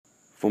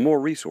For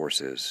more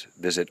resources,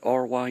 visit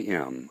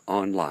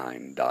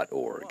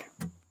rymonline.org.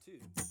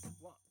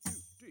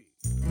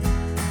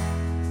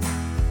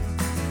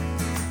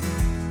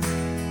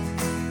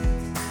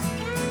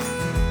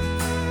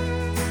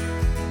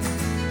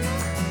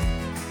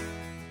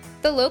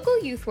 The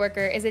Local Youth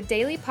Worker is a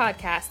daily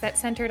podcast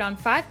that's centered on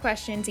 5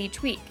 questions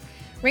each week.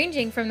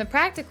 Ranging from the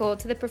practical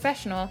to the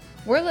professional,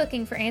 we're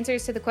looking for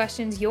answers to the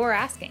questions you're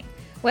asking.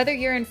 Whether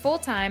you're in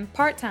full-time,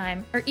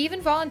 part-time, or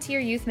even volunteer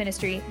youth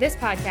ministry, this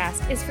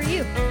podcast is for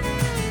you.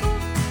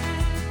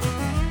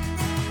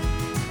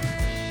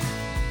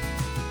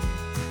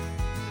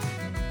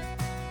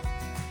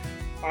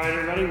 All right,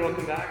 everybody,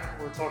 welcome back.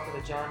 We're talking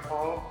to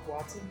JonPaul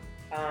Watson.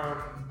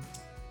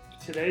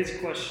 Today's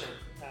question,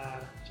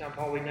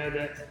 JonPaul, we know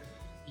that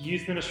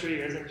youth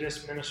ministry isn't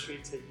just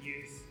ministry to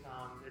youth,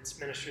 it's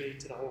ministry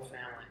to the whole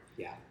family.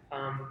 Yeah.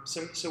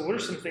 So what are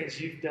some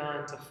things you've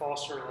done to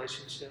foster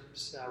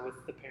relationships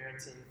with the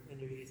parents in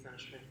your youth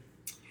ministry?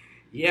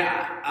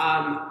 Yeah,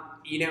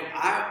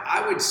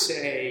 I would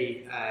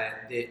say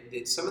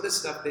that some of the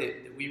stuff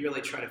that we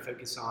really try to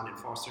focus on in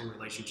fostering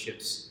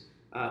relationships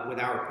with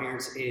our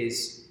parents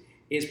is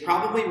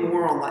probably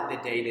more on like the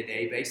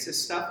day-to-day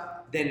basis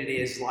stuff than it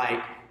is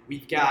like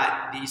we've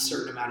got these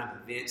certain amount of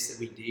events that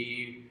we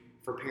do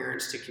for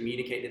parents to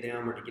communicate to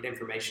them or to get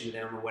information to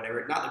them or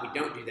whatever. Not that we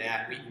don't do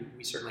that,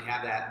 we certainly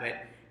have that,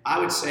 but I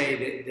would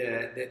say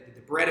that the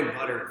bread and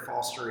butter of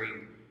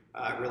fostering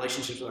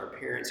relationships with our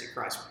parents at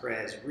Christ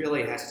Pres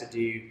really has to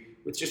do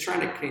with just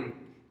trying to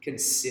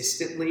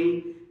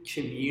consistently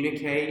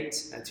communicate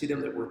to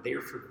them that we're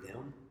there for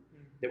them,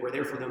 that we're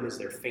there for them as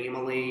their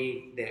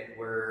family, that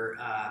we're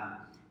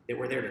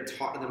there to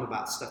talk to them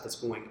about stuff that's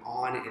going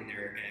on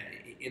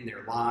in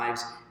their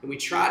lives, and we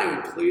try to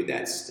include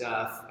that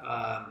stuff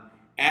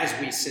as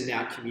we send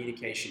out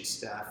communication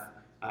stuff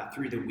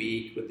through the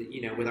week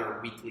with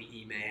our weekly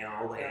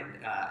email and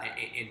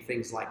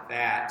things like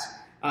that.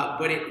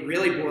 But it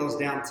really boils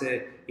down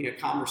to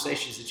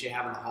conversations that you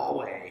have in the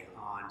hallway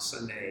on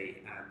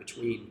Sunday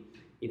between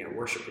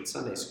worship and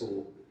Sunday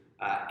school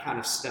kind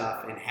of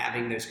stuff, and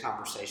having those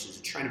conversations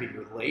and trying to be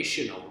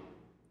relational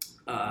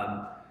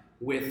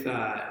with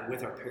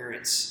our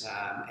parents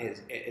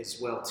as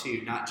well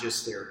too, not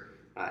just their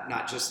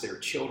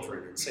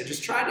children. And so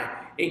just try to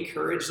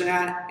encourage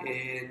that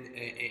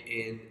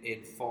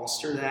and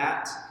foster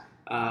that.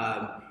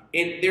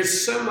 And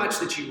there's so much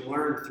that you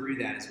learn through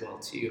that as well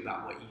too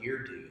about what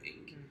you're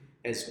doing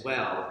as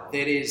well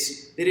that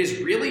is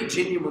really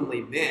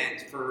genuinely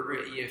meant for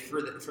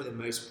the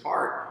most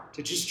part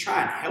to just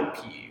try and help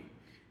you.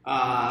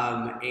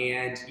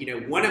 And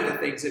one of the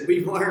things that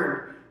we've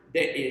learned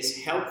that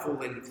is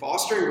helpful in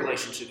fostering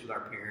relationships with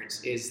our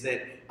parents is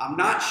that I'm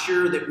not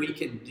sure that we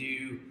can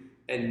do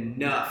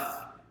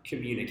enough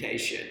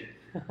communication.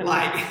 And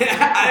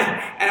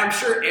I'm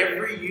sure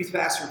every youth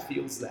pastor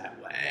feels that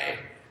way.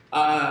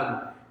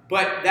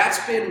 But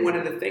that's been one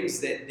of the things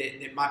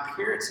that my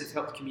parents have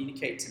helped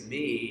communicate to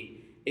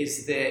me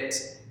is that,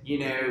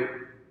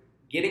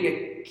 getting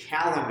a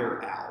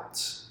calendar out.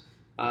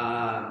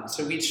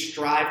 So we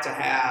strive to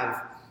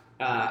have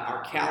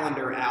our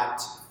calendar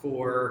out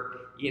for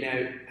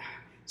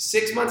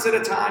 6 months at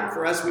a time.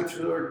 For us, we've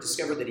sort of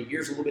discovered that a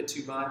year's a little bit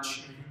too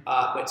much,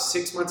 but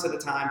 6 months at a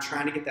time,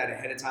 trying to get that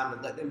ahead of time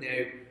to let them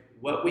know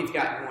what we've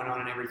got going on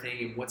and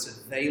everything and what's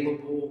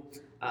available,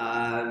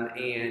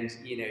 and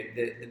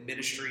the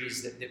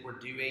ministries that we're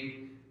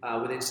doing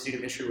within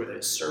student ministry, whether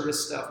it's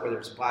service stuff, whether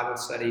it's Bible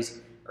studies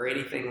or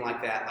anything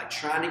like that. Like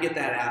trying to get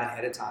that out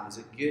ahead of time is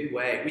a good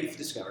way, we've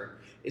discovered,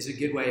 is a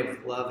good way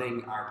of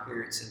loving our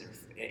parents and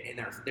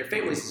their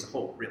families as a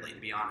whole, really, to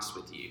be honest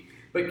with you.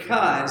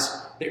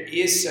 Because there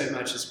is so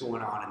much that's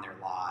going on in their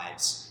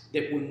lives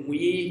that when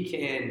we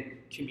can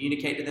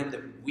communicate to them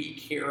that we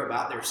care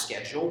about their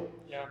schedule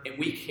and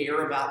we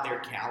care about their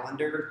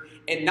calendar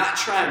and not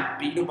try and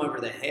beat them over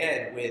the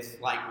head with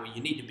like, well,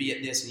 you need to be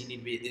at this and you need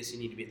to be at this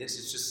and you need to be at this.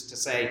 It's just to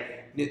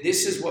say,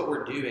 this is what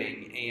we're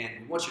doing and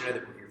we want you to know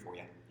that we're here for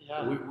you.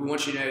 Yeah. We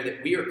want you to know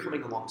that we are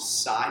coming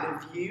alongside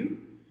of you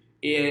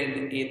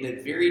in the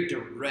very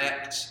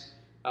direct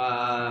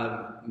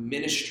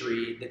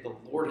ministry that the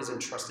Lord has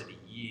entrusted to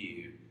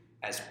you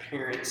as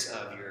parents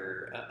of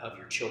your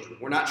children.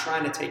 We're not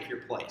trying to take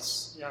your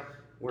place. Yeah.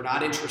 We're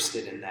not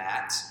interested in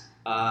that.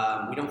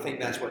 We don't think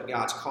that's what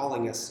God's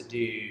calling us to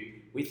do.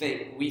 We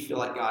feel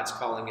like God's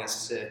calling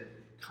us to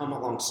come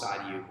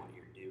alongside you in what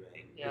you're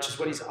doing, which is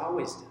what He's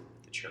always done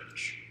with the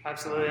church.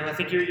 Absolutely, and I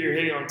think you're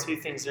hitting on two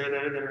things there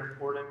that are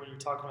important when you're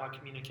talking about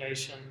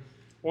communication.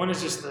 One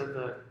is just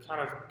the kind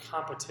of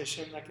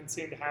competition that can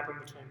seem to happen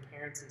between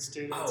parents and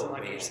students, and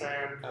like you're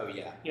saying,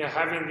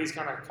 having these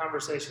kind of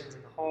conversations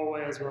in the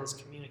hallway as well as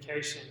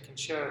communication can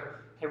show,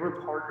 hey,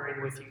 we're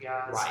partnering with you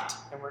guys, right?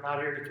 And we're not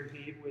here to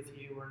compete with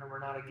you, we're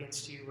not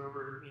against you,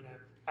 we're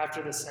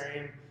after the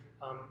same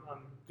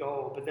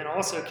goal. But then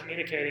also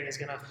communicating is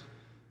going to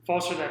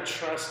foster that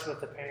trust with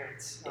the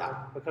parents,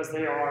 because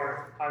they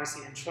are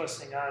obviously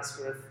entrusting us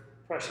with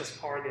precious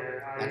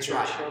cargo, That's our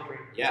right. children.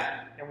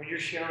 Yeah. And when you're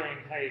showing,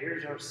 hey,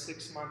 here's our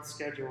 6-month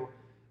schedule,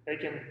 they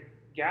can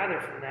gather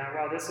from that,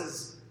 wow, this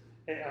is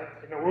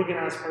an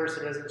organized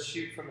person doesn't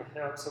shoot from the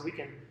hip, so we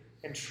can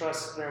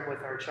entrust them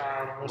with our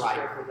child and let's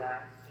work with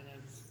that.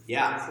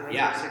 Yeah, so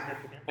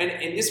significant.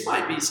 And this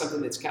might be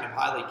something that's kind of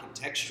highly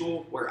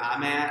contextual where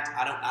I'm at.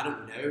 I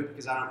don't know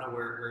because I don't know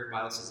where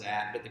everybody else is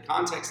at. But the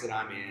context that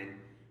I'm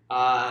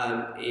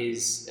in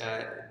is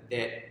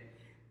that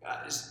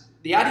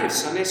the idea of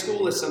Sunday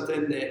school is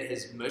something that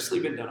has mostly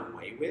been done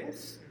away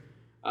with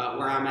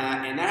where I'm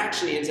at, and that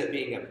actually ends up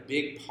being a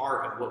big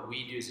part of what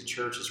we do as a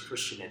church is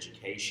Christian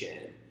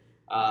education,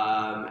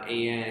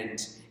 and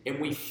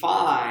we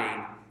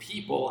find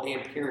people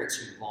and parents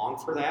who long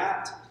for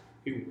that.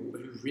 Who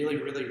really,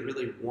 really,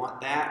 really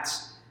want that,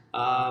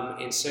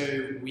 and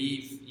so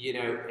we've,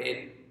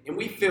 and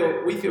we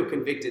feel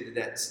convicted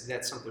that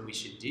that's something we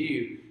should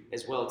do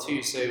as well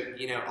too. So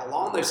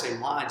along those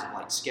same lines of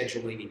like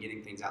scheduling and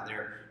getting things out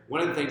there,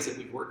 one of the things that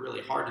we've worked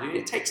really hard to do,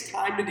 it takes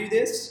time to do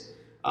this,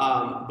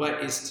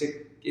 but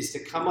is to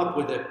come up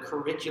with a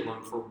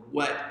curriculum for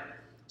what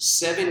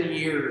 7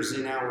 years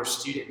in our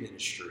student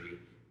ministry.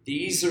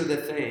 These are the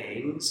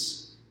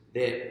things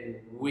that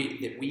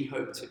we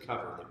hope to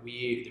cover, that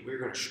we're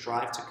going to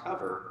strive to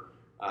cover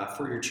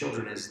for your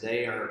children as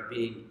they are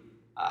being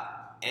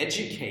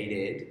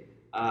educated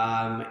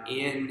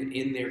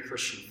in their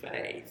Christian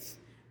faith,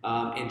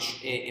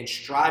 and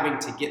striving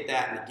to get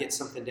that and to get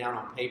something down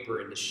on paper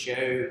and to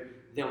show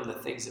them the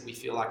things that we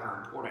feel like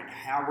are important,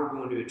 how we're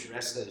going to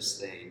address those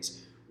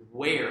things,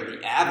 where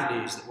the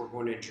avenues that we're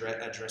going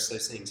to address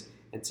those things,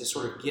 and to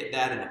sort of get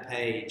that in a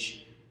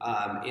page.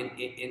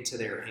 Into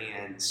their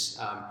hands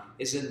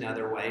is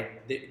another way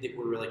that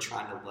we're really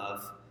trying to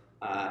love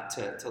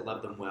to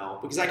love them well.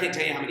 Because I can't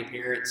tell you how many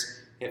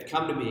parents have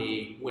come to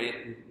me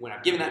when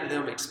I've given that to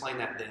them, explained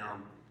that to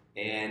them,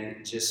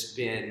 and just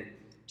been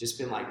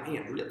like,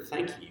 man, really,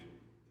 thank you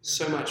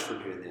so much for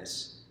doing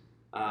this.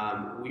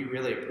 We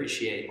really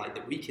appreciate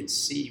that we can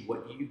see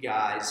what you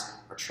guys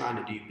are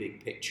trying to do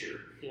big picture.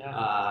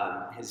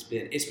 Yeah. It's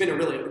been a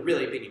really,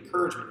 really big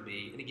encouragement to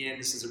me. And again,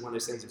 this isn't one of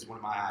those things that's one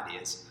of my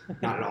ideas,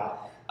 not at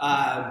all.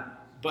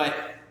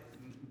 But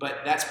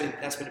that's been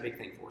a big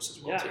thing for us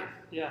as well too.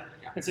 Yeah.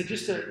 And so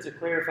just to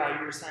clarify,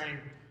 you were saying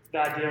the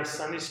idea of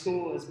Sunday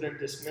school has been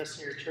dismissed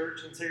in your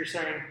church, and so you're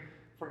saying,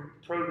 from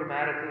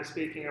programmatically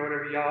speaking or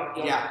whatever,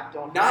 y'all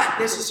don't. Not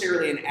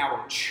necessarily in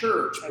our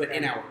church, but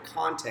in our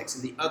context,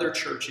 in the other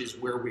churches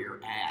where we're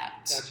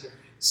at. Gotcha.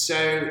 So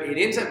it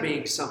ends up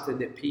being something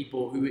that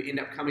people who end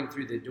up coming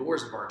through the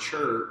doors of our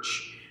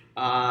church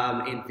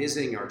and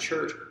visiting our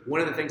church,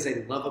 one of the things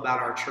they love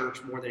about our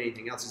church more than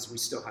anything else is we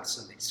still have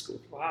Sunday school.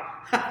 Wow.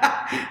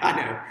 I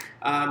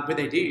know. But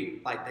they do.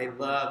 They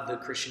love the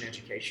Christian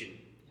education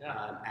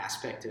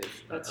aspect of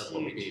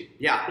what we do.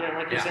 Yeah,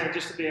 like you're saying,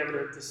 just to be able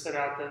to set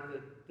out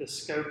the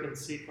scope and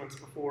sequence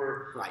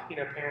before,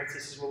 parents,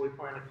 this is what we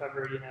plan to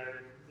cover, in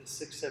the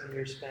 6-7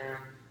 year span,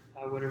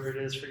 whatever it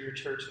is for your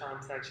church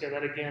context. Yeah,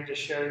 that again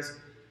just shows,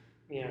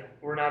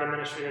 we're not a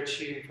ministry that's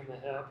shooting from the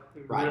hip.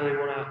 We really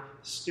want to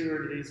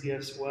steward these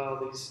gifts well,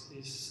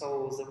 these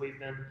souls that we've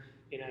been,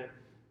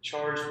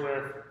 charged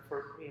with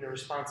for,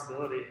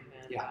 responsibility.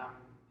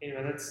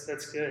 And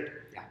that's good.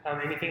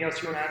 Yeah. Anything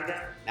else you want to add to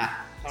that?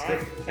 Nah. All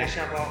right. Thanks,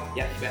 JonPaul.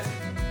 Yeah, you bet.